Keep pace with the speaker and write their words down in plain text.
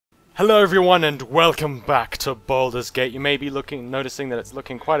Hello everyone and welcome back to Baldur's Gate. You may be noticing that it's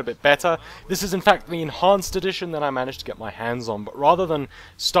looking quite a bit better. This is in fact the enhanced edition that I managed to get my hands on, but rather than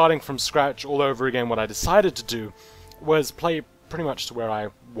starting from scratch all over again, what I decided to do was play pretty much to where I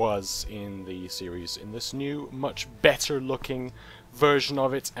was in the series, in this new, much better looking version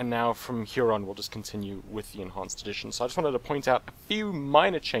of it, and now from here on we'll just continue with the enhanced edition. So I just wanted to point out a few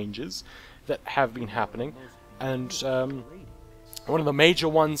minor changes that have been happening, and one of the major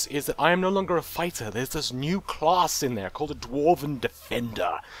ones is that I am no longer a fighter. There's this new class in there called a Dwarven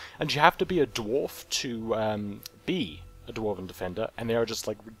Defender. And you have to be a dwarf to be a Dwarven Defender, and they are just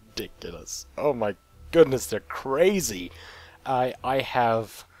like ridiculous. Oh my goodness, they're crazy. I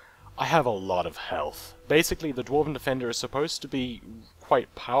have a lot of health. Basically, the Dwarven Defender is supposed to be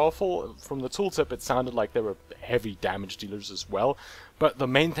quite powerful. From the tooltip, it sounded like they were heavy damage dealers as well. But the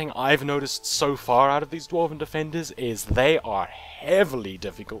main thing I've noticed so far out of these Dwarven Defenders is they are heavily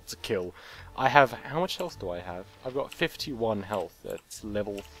difficult to kill. I have... how much health do I have? I've got 51 health at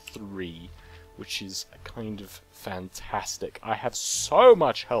level 3, which is kind of fantastic. I have so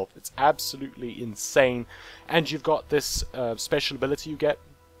much health, it's absolutely insane. And you've got this special ability you get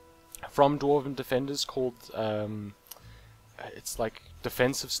from Dwarven Defenders called, it's like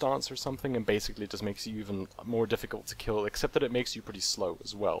defensive stance or something, and basically it just makes you even more difficult to kill, except that it makes you pretty slow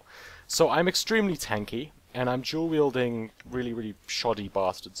as well. So I'm extremely tanky, and I'm dual-wielding really shoddy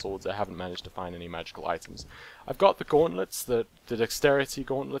bastard swords. I haven't managed to find any magical items. I've got the gauntlets, the dexterity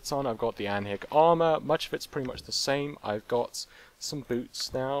gauntlets on, I've got the Anhig armor, much of it's pretty much the same. I've got some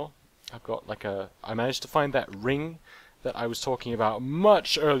boots now, I've got like I managed to find that ring that I was talking about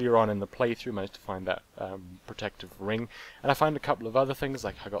much earlier on in the playthrough. Managed to find that protective ring, and I found a couple of other things,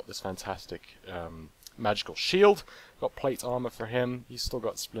 like I got this fantastic magical shield, got plate armor for him, he's still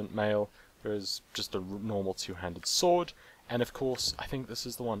got splint mail, there's just a normal two-handed sword, and of course, I think this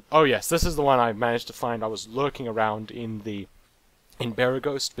is the one. Oh yes, this is the one I managed to find. I was lurking around in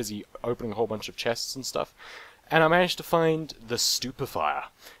Baraghost, busy opening a whole bunch of chests and stuff, and I managed to find the Stupefier.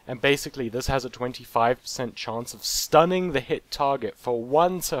 And basically this has a 25% chance of stunning the hit target for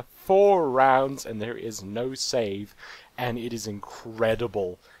 1 to 4 rounds, and there is no save, and it is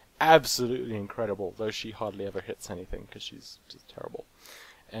incredible. Absolutely incredible, though she hardly ever hits anything because she's just terrible.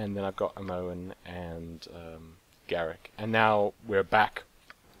 And then I've got Amoan and Garrick. And now we're back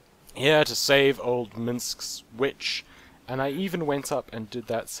here to save old Minsk's witch, and I even went up and did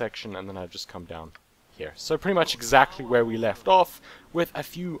that section, and then I've just come down here. So pretty much exactly where we left off, with a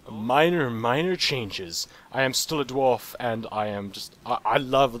few minor changes. I am still a dwarf, and I am just... I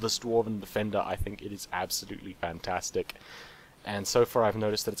love this Dwarven Defender. I think it is absolutely fantastic. And so far I've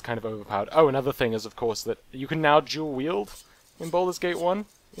noticed that it's kind of overpowered. Oh, another thing is, of course, that you can now dual wield in Baldur's Gate 1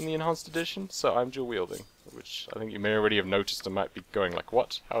 in the Enhanced Edition, so I'm dual wielding, which I think you may already have noticed and might be going like,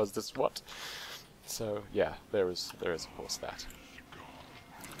 what? How is this what? So yeah, there is of course that.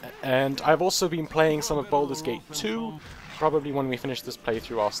 And I've also been playing some of Baldur's Gate 2. Probably when we finish this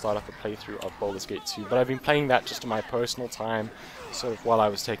playthrough I'll start up a playthrough of Baldur's Gate 2, but I've been playing that just in my personal time, sort of while I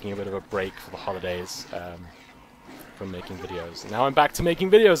was taking a bit of a break for the holidays from making videos. Now I'm back to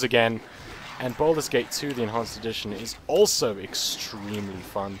making videos again, and Baldur's Gate 2, the Enhanced Edition, is also extremely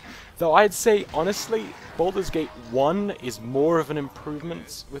fun. Though I'd say, honestly, Baldur's Gate 1 is more of an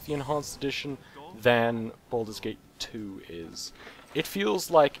improvement with the Enhanced Edition than Baldur's Gate 2 is. It feels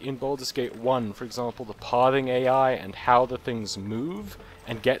like in Baldur's Gate 1, for example, the pathing AI and how the things move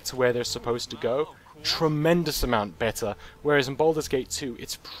and get to where they're supposed to go, tremendous amount better, whereas in Baldur's Gate 2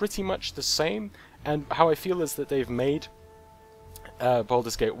 it's pretty much the same, and how I feel is that they've made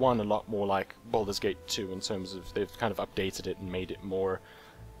Baldur's Gate 1 a lot more like Baldur's Gate 2 in terms of they've kind of updated it and made it more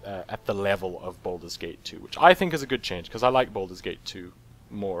at the level of Baldur's Gate 2, which I think is a good change, because I like Baldur's Gate 2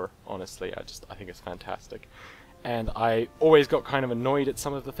 more, honestly. I think it's fantastic. And I always got kind of annoyed at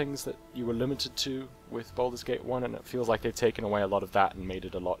some of the things that you were limited to with Baldur's Gate 1, and it feels like they've taken away a lot of that and made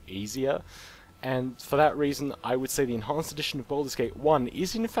it a lot easier. And for that reason, I would say the Enhanced Edition of Baldur's Gate 1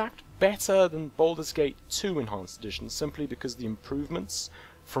 is in fact better than Baldur's Gate 2 Enhanced Edition, simply because the improvements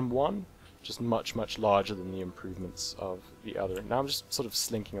from 1 just much larger than the improvements of the other. Now I'm just sort of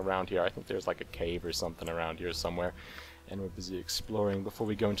slinking around here. I think there's like a cave or something around here somewhere, and we're busy exploring before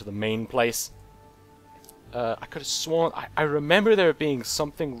we go into the main place. I could have sworn... I remember there being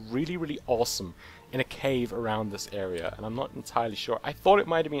something really awesome in a cave around this area, and I'm not entirely sure. I thought it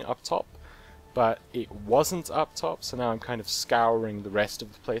might have been up top, but it wasn't up top, so now I'm kind of scouring the rest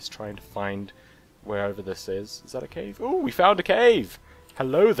of the place, trying to find wherever this is. Is that a cave? Ooh, we found a cave!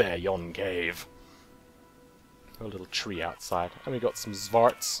 Hello there, yon cave! A little tree outside. And we got some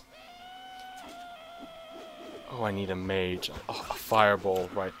Zvarts. Oh, I need a mage. Oh, a fireball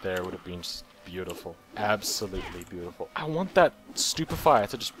right there would have been just beautiful. Absolutely beautiful. I want that stupefier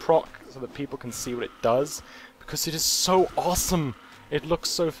to just proc so that people can see what it does, because it is so awesome. It looks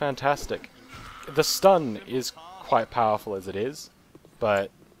so fantastic. The stun is quite powerful as it is,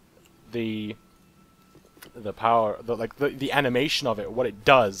 but the power, the animation of it, what it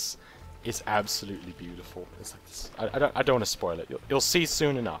does, is absolutely beautiful. It's like this. I don't want to spoil it. You'll see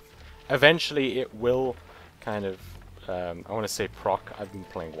soon enough. Eventually, it will kind of. I want to say proc. I've been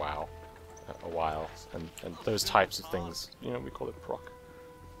playing WoW a while, and those types of things. You know, we call it proc.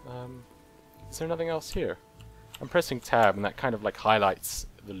 Is there nothing else here? I'm pressing tab, and that kind of like highlights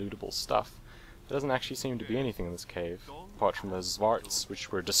the lootable stuff. There doesn't actually seem to be anything in this cave, apart from those Zvarts,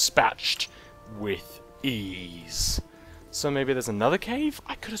 which were dispatched with ease. So maybe there's another cave?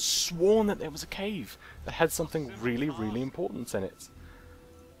 I could have sworn that there was a cave that had something really, really important in it.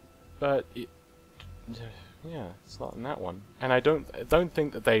 But it, yeah, it's not in that one. And I don't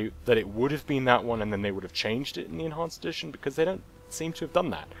think that it would have been that one, and then they would have changed it in the enhanced edition, because they don't seem to have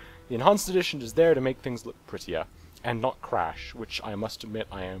done that. The enhanced edition is there to make things look prettier and not crash, which I must admit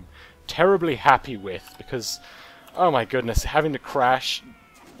I am terribly happy with, because oh my goodness, having to crash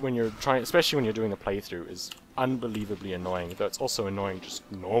when you're trying, especially when you're doing a playthrough, is unbelievably annoying, though it's also annoying just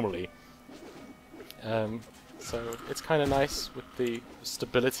normally. So it's kind of nice with the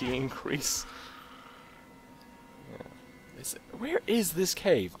stability increase. Yeah. Where is this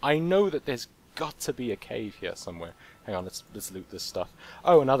cave? I know that there's got to be a cave here somewhere. Hang on, let's loot this stuff.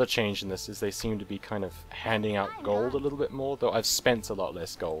 Oh, another change in this is they seem to be kind of handing out gold a little bit more, though I've spent a lot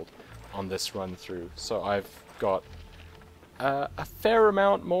less gold on this run through, so I've got a fair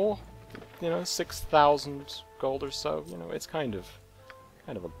amount more, you know, 6,000 gold or so. You know, it's kind of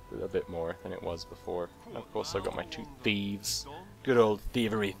a bit more than it was before. And of course, I've got my 2 thieves, good old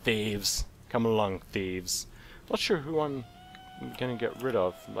thievery thieves. Come along, thieves. Not sure who I'm gonna get rid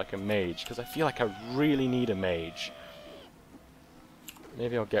of, like a mage, because I feel like I really need a mage.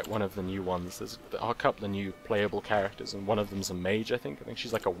 Maybe I'll get one of the new ones. There's a couple of new playable characters, and one of them's a mage, I think. I think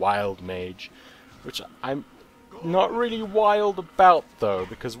she's like a wild mage, which I'm not really wild about, though,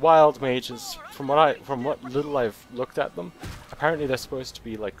 because wild mages, from what little I've looked at them, apparently they're supposed to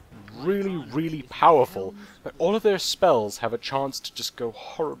be like really, really powerful, but all of their spells have a chance to just go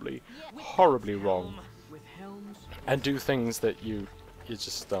horribly, horribly wrong, and do things that you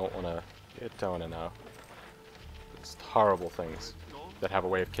just don't wanna know. It's horrible things that have a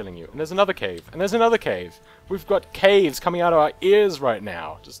way of killing you. And there's another cave, and there's another cave. We've got caves coming out of our ears right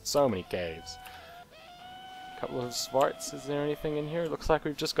now. Just so many caves. Couple of Zvarts. Is there anything in here? Looks like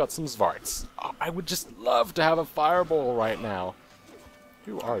we've just got some Zvarts. Oh, I would just love to have a fireball right now.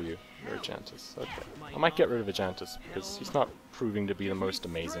 Who are you? You're Ajantis. Okay. I might get rid of Ajantis, because he's not proving to be the most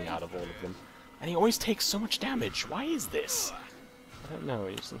amazing out of all of them. And he always takes so much damage. Why is this? I don't know.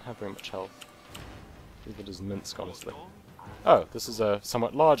 He doesn't have very much health. Leave it as Minsk, honestly. Oh, this is a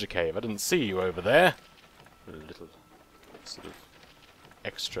somewhat larger cave. I didn't see you over there. A little sort of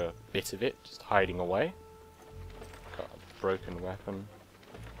extra bit of it, just hiding away. Got a broken weapon.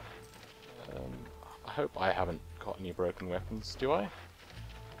 I hope I haven't got any broken weapons. Do I?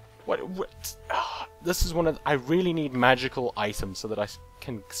 What? This is one of... I really need magical items so that I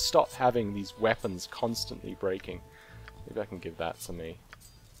can stop having these weapons constantly breaking. Maybe I can give that to me.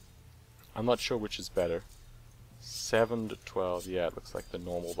 I'm not sure which is better. 7 to 12. Yeah, it looks like the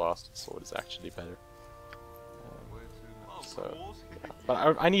normal bastard sword is actually better. Yeah.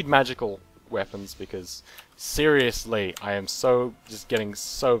 But I need magical weapons because, seriously, I am just getting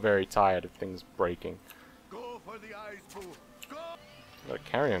so very tired of things breaking. Go for the eyes, boo. Go. Got a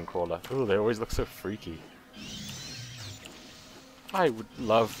carrion crawler. Ooh, they always look so freaky. I would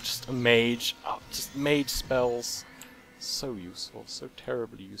love just a mage. Oh, just mage spells. So useful, so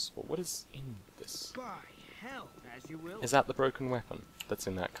terribly useful. What is in this? By hell, as you will. Is that the broken weapon that's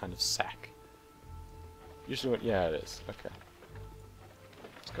in that kind of sack? Usually, yeah, it is. Okay.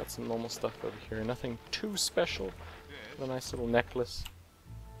 It's got some normal stuff over here. Nothing too special. A nice little necklace.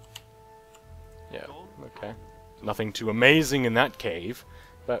 Yeah. Okay. Nothing too amazing in that cave,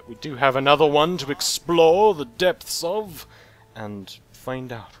 but we do have another one to explore the depths of, and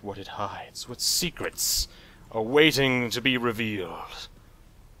find out what it hides, what secrets are waiting to be revealed.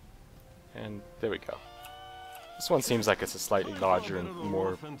 And there we go. This one seems like it's a slightly larger and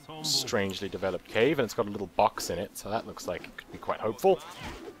more strangely developed cave, and it's got a little box in it, so that looks like it could be quite hopeful.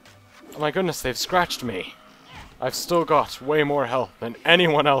 Oh my goodness, they've scratched me! I've still got way more health than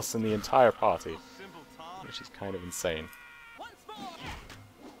anyone else in the entire party, which is kind of insane.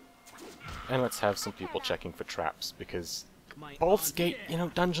 And let's have some people checking for traps, because Baldur's Gate, you know,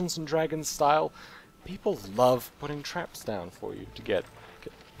 Dungeons and Dragons style, People love putting traps down for you to get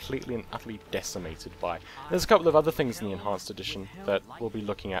completely and utterly decimated by. There's a couple of other things in the Enhanced Edition that we'll be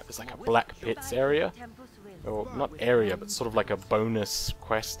looking at. There's like a Black Pits area. Or, not area, but sort of like a bonus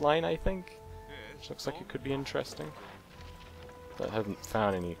quest line, I think. Which looks like it could be interesting. But I haven't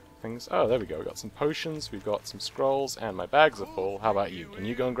found any things. Oh, there we go. We've got some potions, we've got some scrolls, and my bags are full. How about you? Can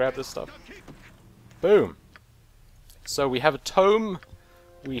you go and grab this stuff? Boom! So we have a tome,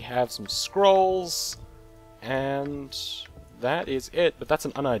 we have some scrolls, and that is it. But that's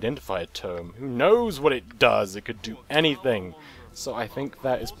an unidentified tome. Who knows what it does? It could do anything. So I think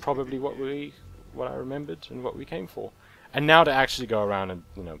that is probably what I remembered and what we came for. And now to actually go around and,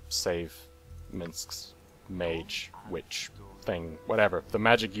 you know, save Minsk's mage, witch, thing, whatever, the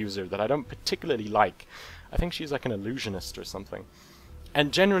magic user that I don't particularly like. I think she's like an illusionist or something.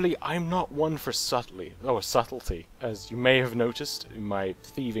 And generally, I'm not one for subtlety. As you may have noticed in my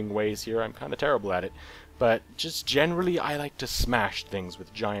thieving ways here, I'm kind of terrible at it. But just generally, I like to smash things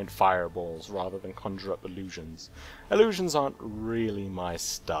with giant fireballs rather than conjure up illusions. Illusions aren't really my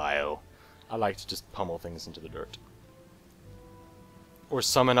style. I like to just pummel things into the dirt. Or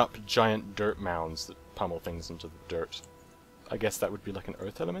summon up giant dirt mounds that pummel things into the dirt. I guess that would be like an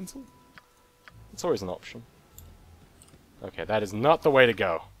earth elemental? It's always an option. Okay, that is not the way to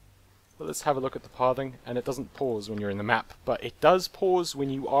go. But let's have a look at the pathing, and it doesn't pause when you're in the map, but it does pause when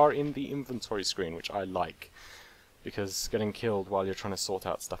you are in the inventory screen, which I like. Because getting killed while you're trying to sort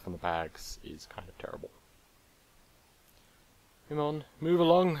out stuff in the bags is kind of terrible. Come on, move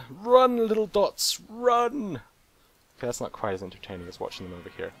along. Run, little dots, run! Okay, that's not quite as entertaining as watching them over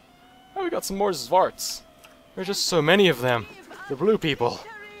here. Oh, we got some more Zvarts. There are just so many of them. The blue people.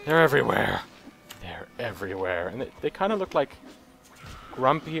 They're everywhere. They're everywhere. And they kind of look like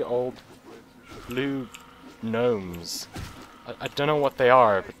grumpy old blue gnomes. I don't know what they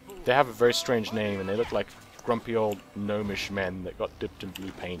are, but they have a very strange name, and they look like grumpy old gnomish men that got dipped in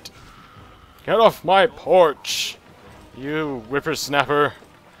blue paint. Get off my porch, you whippersnapper.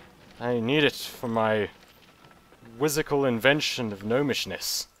 I need it for my whimsical invention of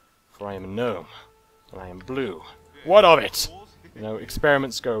gnomishness. For I am a gnome, and I am blue. What of it? You know,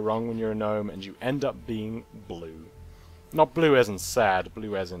 experiments go wrong when you're a gnome, and you end up being blue. Not blue as in sad,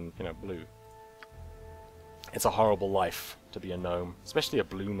 blue as in, you know, blue. It's a horrible life to be a gnome, especially a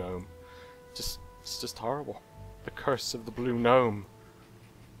blue gnome. It's just horrible. The curse of the blue gnome.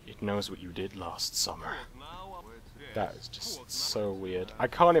 It knows what you did last summer. That is just so weird. I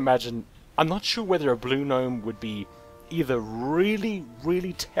can't imagine... I'm not sure whether a blue gnome would be either really,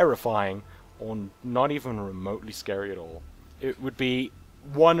 really terrifying or not even remotely scary at all. It would be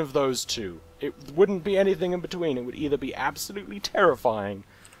one of those two. It wouldn't be anything in between. It would either be absolutely terrifying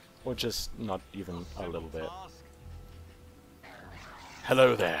or just not even a little bit.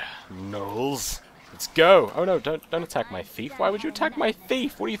 Hello there, Knowles. Let's go. Oh no, don't attack my thief. Why would you attack my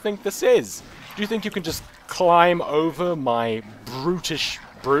thief? What do you think this is? Do you think you can just climb over my brutish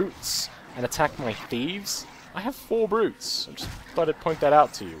brutes and attack my thieves? I have 4 brutes. I just thought I'd point that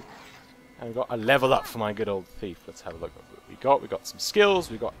out to you. And we've got a level up for my good old thief. Let's have a look at what we got. We got some skills.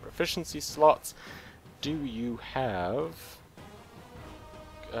 We got proficiency slots. Do you have...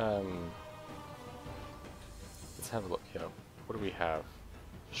 let's have a look here. What do we have?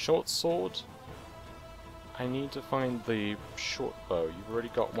 Short sword. I need to find the short bow. You've already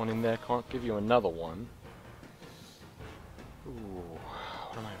got one in there. Can't give you another one. Ooh,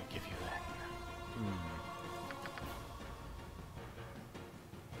 what am I going to give you then?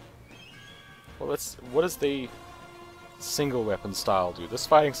 Well, what does the single weapon style do? This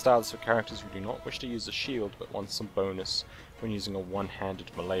fighting style is for characters who do not wish to use a shield but want some bonus when using a one-handed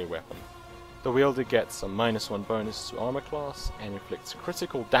melee weapon. The wielder gets a -1 bonus to armor class and inflicts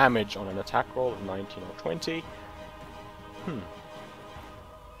critical damage on an attack roll of 19 or 20. Okay,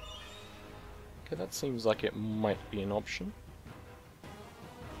 that seems like it might be an option.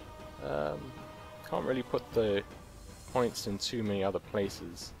 Can't really put the points in too many other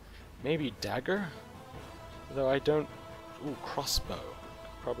places. Maybe dagger? Though I don't... Ooh, crossbow.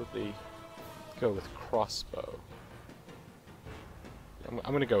 Probably go with crossbow.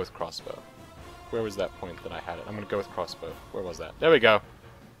 I'm gonna go with crossbow. Where was that point that I had it? I'm gonna go with crossbow. Where was that? There we go!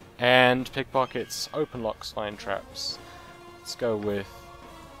 And pickpockets, open locks, find traps. Let's go with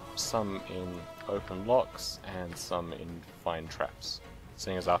some in open locks and some in find traps.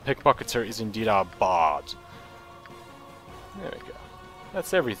 Seeing as our pickpocketer is indeed our bard. There we go.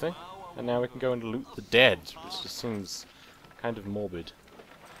 That's everything. And now we can go and loot the dead, which just seems kind of morbid.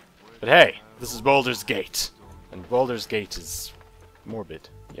 But hey, this is Baldur's Gate. And Baldur's Gate is morbid.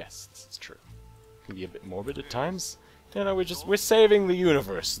 Yes, this is true. It can be a bit morbid at times. You know, we're saving the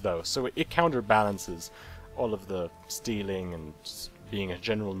universe, though, so it counterbalances all of the stealing and being a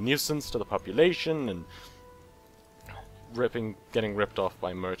general nuisance to the population and getting ripped off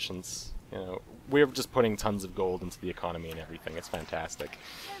by merchants. You know, we're just putting tons of gold into the economy and everything. It's fantastic.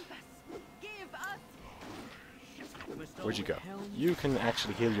 Where'd you go? You can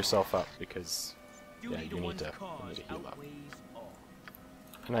actually heal yourself up because, yeah, you need to heal up.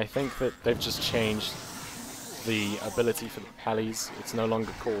 And I think that they've just changed the ability for the pallies. It's no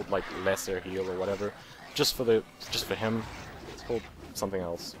longer called like lesser heal or whatever. Just for him, it's called something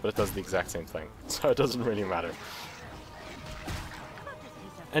else, but it does the exact same thing, so it doesn't really matter.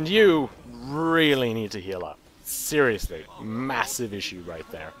 And you really need to heal up. Seriously, massive issue right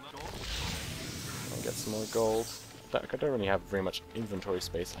there. I'll get some more gold. I don't really have very much inventory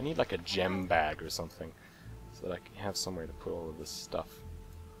space. I need like a gem bag or something, so that I can have somewhere to put all of this stuff.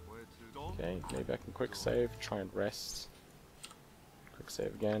 Okay, maybe I can quick save, try and rest. Quick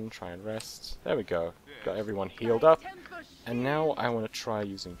save again, try and rest. There we go. Got everyone healed up. And now I want to try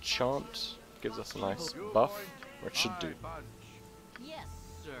using Chant. Gives us a nice buff, or it should do. Yes,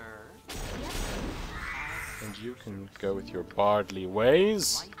 sir. And you can go with your bardly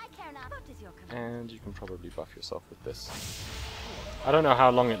ways. And you can probably buff yourself with this. I don't know how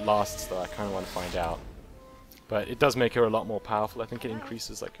long it lasts though, I kind of want to find out. But it does make her a lot more powerful. I think it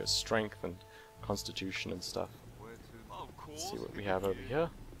increases like her strength and constitution and stuff. Let's see what we have over here.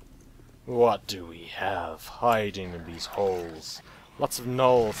 What do we have hiding in these holes? Lots of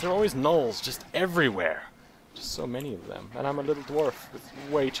gnolls. There are always gnolls just everywhere. Just so many of them. And I'm a little dwarf with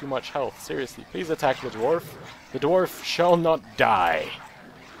way too much health. Seriously, please attack the dwarf. The dwarf shall not die.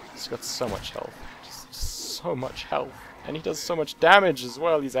 He's got so much health. Just so much health. And he does so much damage as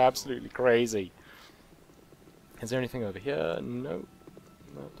well. He's absolutely crazy. Is there anything over here? No.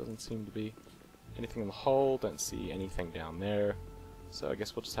 No, it doesn't seem to be. Anything in the hole? Don't see anything down there. So I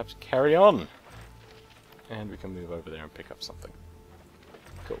guess we'll just have to carry on. And we can move over there and pick up something.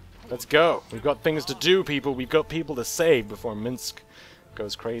 Cool. Let's go. We've got things to do, people. We've got people to save before Minsk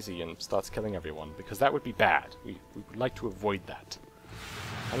goes crazy and starts killing everyone. Because that would be bad. We would like to avoid that.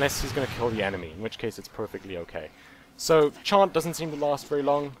 Unless he's going to kill the enemy, in which case it's perfectly okay. So, Chant doesn't seem to last very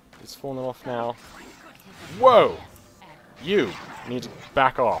long. It's fallen off now. Whoa! You need to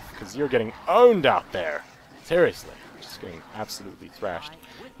back off, because you're getting owned out there. Seriously. Just getting absolutely thrashed.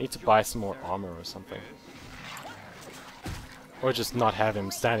 Need to buy some more armor or something. Or just not have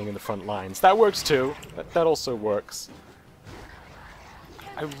him standing in the front lines. That works too. That also works.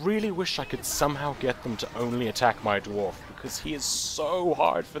 I really wish I could somehow get them to only attack my dwarf, because he is so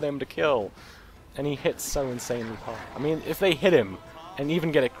hard for them to kill. And he hits so insanely hard. I mean, if they hit him and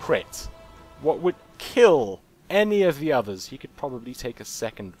even get a crit, what would kill any of the others, he could probably take a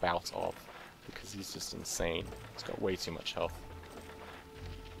second bout of, because he's just insane. He's got way too much health.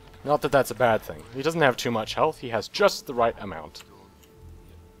 Not that that's a bad thing. He doesn't have too much health, he has just the right amount.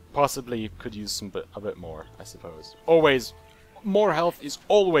 Possibly could use a bit more, I suppose. Always, more health is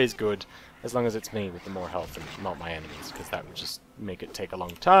always good, as long as it's me with the more health and not my enemies, because that would just make it take a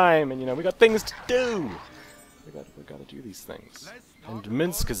long time, and you know, we got things to do! We gotta do these things. And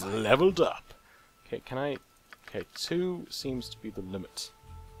Minsk is leveled up. Okay, okay, 2 seems to be the limit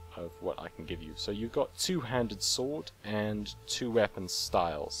of what I can give you. So you've got 2-handed sword and 2 weapon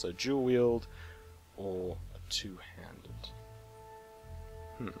styles. So dual wield or a 2-handed.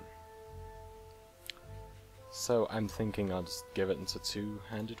 So I'm thinking I'll just give it into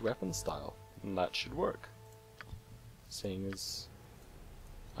 2-handed weapon style, and that should work. Seeing as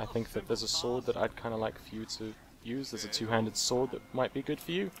I think that there's a sword that I'd kind of like for you to use. There's a 2-handed sword that might be good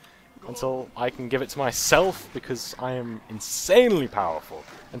for you. Until I can give it to myself, because I am insanely powerful,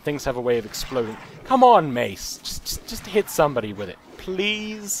 and things have a way of exploding. Come on, Mace! Just hit somebody with it,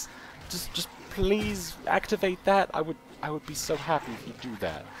 please. Just please activate that. I would be so happy if you do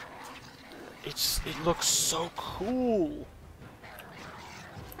that. It looks so cool.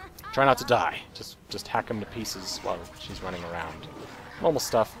 Try not to die. Just hack him to pieces while she's running around. Normal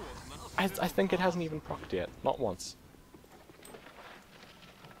stuff. I think it hasn't even procced yet, not once.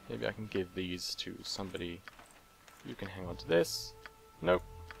 Maybe I can give these to somebody. You can hang on to this. Nope.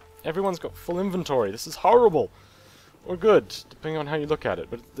 Everyone's got full inventory. This is horrible. Or good, depending on how you look at it.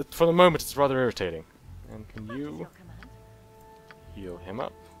 But for the moment, it's rather irritating. And can you heal him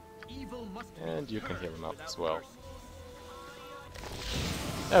up? And you can heal him up as well.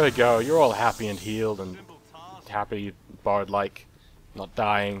 There we go. You're all happy and healed and happy, bard-like. Not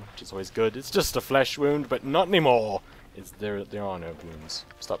dying, which is always good. It's just a flesh wound, but not anymore. There are no wounds.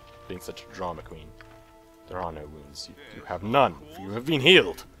 Stop being such a drama queen. There are no wounds. You have none. You have been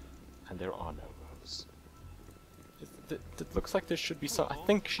healed. And there are no wounds. It looks like there should be some... I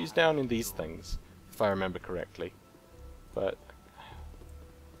think she's down in these things, if I remember correctly. But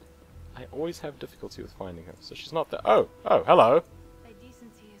I always have difficulty with finding her, so she's not there. Oh, hello! Thy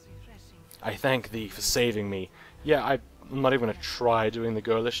decency is refreshing. I thank thee for saving me. Yeah, I'm not even going to try doing the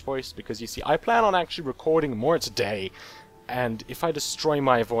girlish voice, because you see, I plan on actually recording more today, and if I destroy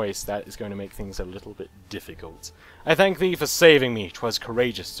my voice, that is going to make things a little bit difficult. I thank thee for saving me. 'Twas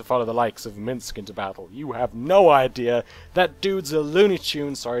courageous to follow the likes of Minsk into battle. You have no idea. That dude's a Looney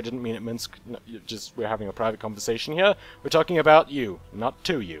Tune. Sorry, I didn't mean it, Minsk. No, we're having a private conversation here. We're talking about you, not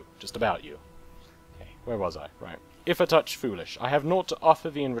to you. Just about you. Okay, where was I? Right. If a touch foolish, I have naught to offer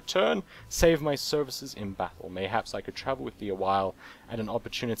thee in return, save my services in battle. Mayhaps I could travel with thee a while, and an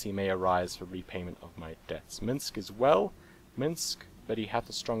opportunity may arise for repayment of my debts. Minsk is well. Minsk, but he hath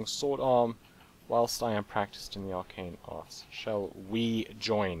a strong sword arm, whilst I am practiced in the arcane arts. Shall we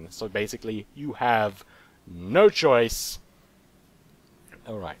join? So basically, you have no choice.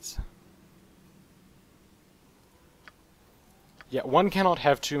 Alright. Yeah, one cannot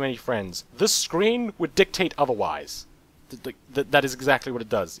have too many friends. This screen would dictate otherwise. That is exactly what it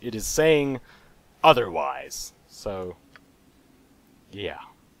does. It is saying otherwise. So, yeah,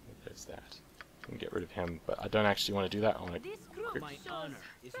 there's that. I can get rid of him, but I don't actually want to do that. I want to This group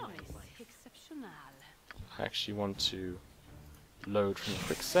shows promise exceptional. I actually want to load from the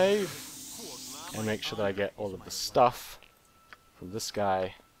quick save and make sure that I get all of the stuff from this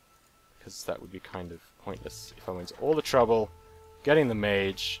guy, because that would be kind of pointless if I went to all the trouble getting the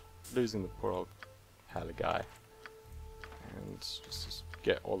mage, losing the poor old pally guy, and just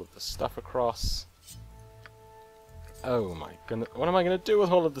get all of the stuff across. Oh my goodness, what am I going to do with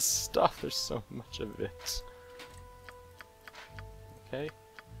all of this stuff? There's so much of it. Okay.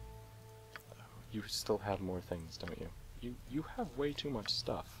 Oh, you still have more things, don't you? You have way too much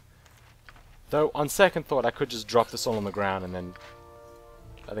stuff. Though, on second thought, I could just drop this all on the ground and then...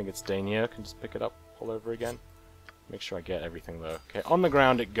 I think it's Dania can just pick it up all over again. Make sure I get everything though. Okay, on the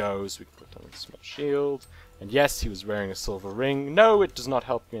ground it goes. We can put on a small shield. And yes, he was wearing a silver ring. No, it does not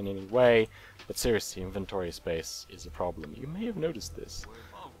help me in any way. But seriously, inventory space is a problem. You may have noticed this.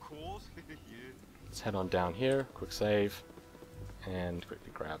 Let's head on down here, quick save, and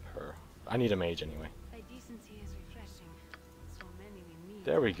quickly grab her. I need a mage anyway.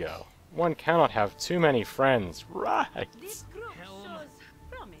 There we go. One cannot have too many friends. Right! This group shows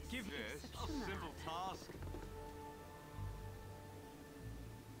promise exceptional.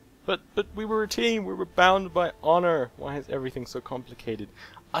 But we were a team. We were bound by honor. Why is everything so complicated?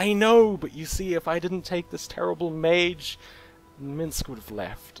 I know, but you see, if I didn't take this terrible mage, Minsk would have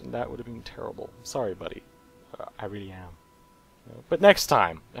left, and that would have been terrible. I'm sorry, buddy. I really am. But next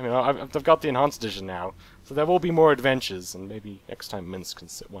time, I mean, I've got the enhanced edition now, so there will be more adventures, and maybe next time Minsk can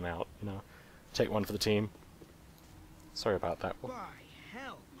sit one out, you know, take one for the team. Sorry about that. Well,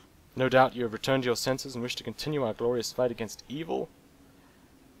 no doubt you have returned to your senses and wish to continue our glorious fight against evil.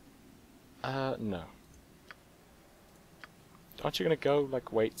 No. Aren't you gonna go,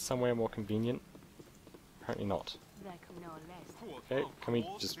 like, wait somewhere more convenient? Apparently not. Okay, can we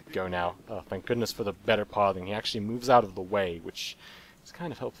just go now? Oh, thank goodness for the better pathing. He actually moves out of the way, which is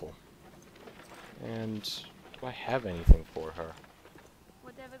kind of helpful. And do I have anything for her?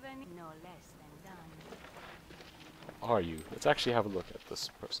 Whatever they need, no less than done. Are you? Let's actually have a look at this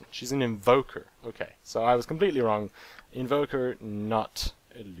person. She's an invoker. Okay, so I was completely wrong. Invoker, not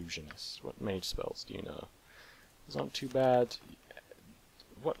illusionist. What mage spells do you know? Those aren't too bad.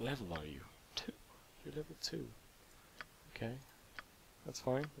 What level are you? 2. You're level 2. Okay. That's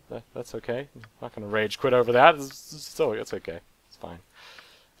fine. That's okay. I'm not going to rage quit over that. It's okay. It's fine.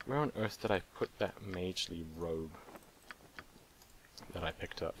 Where on earth did I put that magely robe that I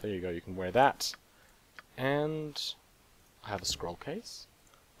picked up? There you go. You can wear that. And I have a scroll case.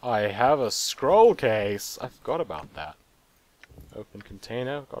 I have a scroll case! I forgot about that. Open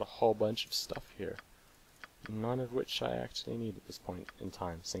container. I've got a whole bunch of stuff here. None of which I actually need at this point in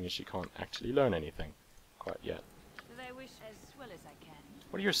time, seeing as she can't actually learn anything quite yet. They wish as well as I can.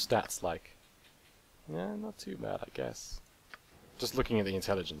 What are your stats like? Yeah, not too bad, I guess. Just looking at the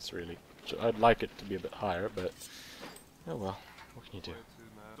intelligence, really. I'd like it to be a bit higher, but... oh well, what can you do?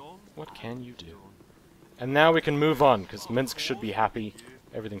 What can you do? And now we can move on, because Minsk should be happy,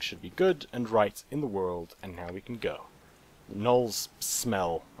 everything should be good and right in the world, and now we can go. Gnolls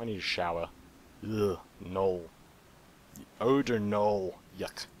smell. I need a shower. Ugh, Gnoll. The odor Gnoll.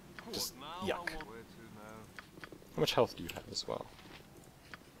 Yuck. Just yuck. How much health do you have as well?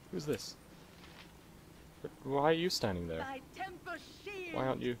 Who's this? Why are you standing there? Why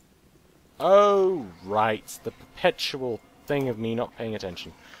aren't you? Oh, right. The perpetual thing of me not paying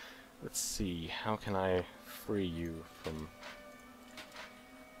attention. Let's see. How can I free you from...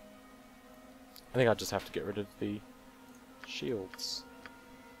 I think I'll just have to get rid of the shields.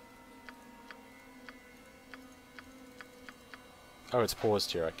 Oh, it's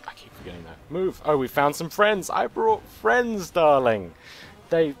paused here. I keep forgetting that. Move! Oh, we found some friends! I brought friends, darling!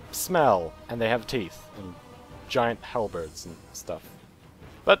 They smell, and they have teeth, and giant halberds and stuff.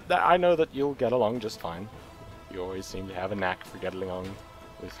 But I know that you'll get along just fine. You always seem to have a knack for getting along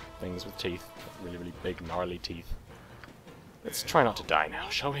with things with teeth. Really, really big, gnarly teeth. Let's try not to die now,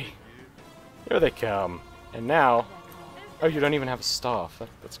 shall we? Here they come. And now... Oh, you don't even have a staff.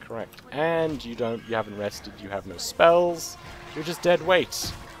 That's correct. And you haven't rested, you have no spells. You're just dead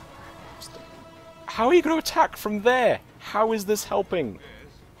weight. How are you going to attack from there? How is this helping?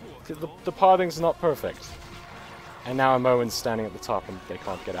 The pathing's not perfect. And now Moen's standing at the top and they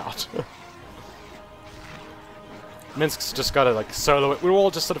can't get out. Minsk's just gotta like solo it. We're all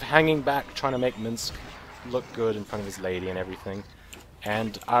just sort of hanging back trying to make Minsk look good in front of his lady and everything.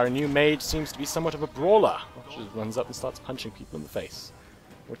 And our new mage seems to be somewhat of a brawler. She just runs up and starts punching people in the face.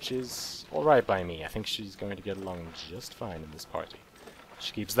 Which is alright by me. I think she's going to get along just fine in this party.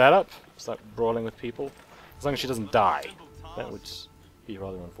 She keeps that up, start brawling with people. As long as she doesn't die. That would be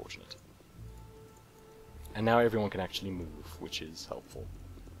rather unfortunate. And now everyone can actually move, which is helpful.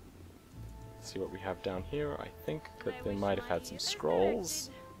 Let's see what we have down here. I think that they might have had some scrolls.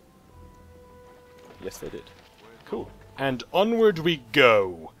 Yes, they did. Cool. And onward we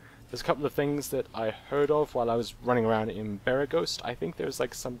go! There's a couple of things that I heard of while I was running around in Baragost. I think there's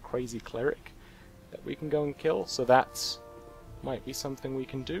like some crazy cleric that we can go and kill, so that might be something we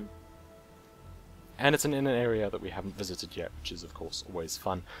can do. And it's in an area that we haven't visited yet, which is of course always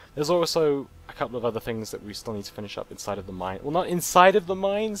fun. There's also a couple of other things that we still need to finish up inside of the mine. Well, not inside of the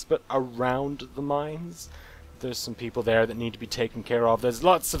mines, but around the mines. There's some people there that need to be taken care of. There's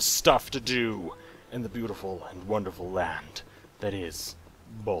lots of stuff to do in the beautiful and wonderful land that is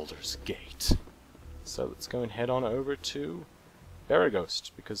Baldur's Gate. So let's go and head on over to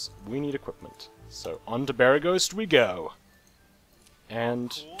Baragost, because we need equipment. So on to Baragost we go.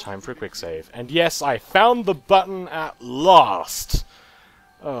 And time for a quick save. And yes, I found the button at last!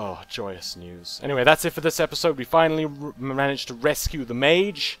 Oh, joyous news. Anyway, that's it for this episode. We finally managed to rescue the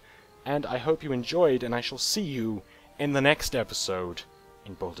mage. And I hope you enjoyed, and I shall see you in the next episode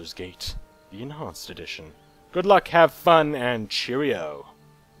in Baldur's Gate, the Enhanced Edition. Good luck, have fun, and cheerio!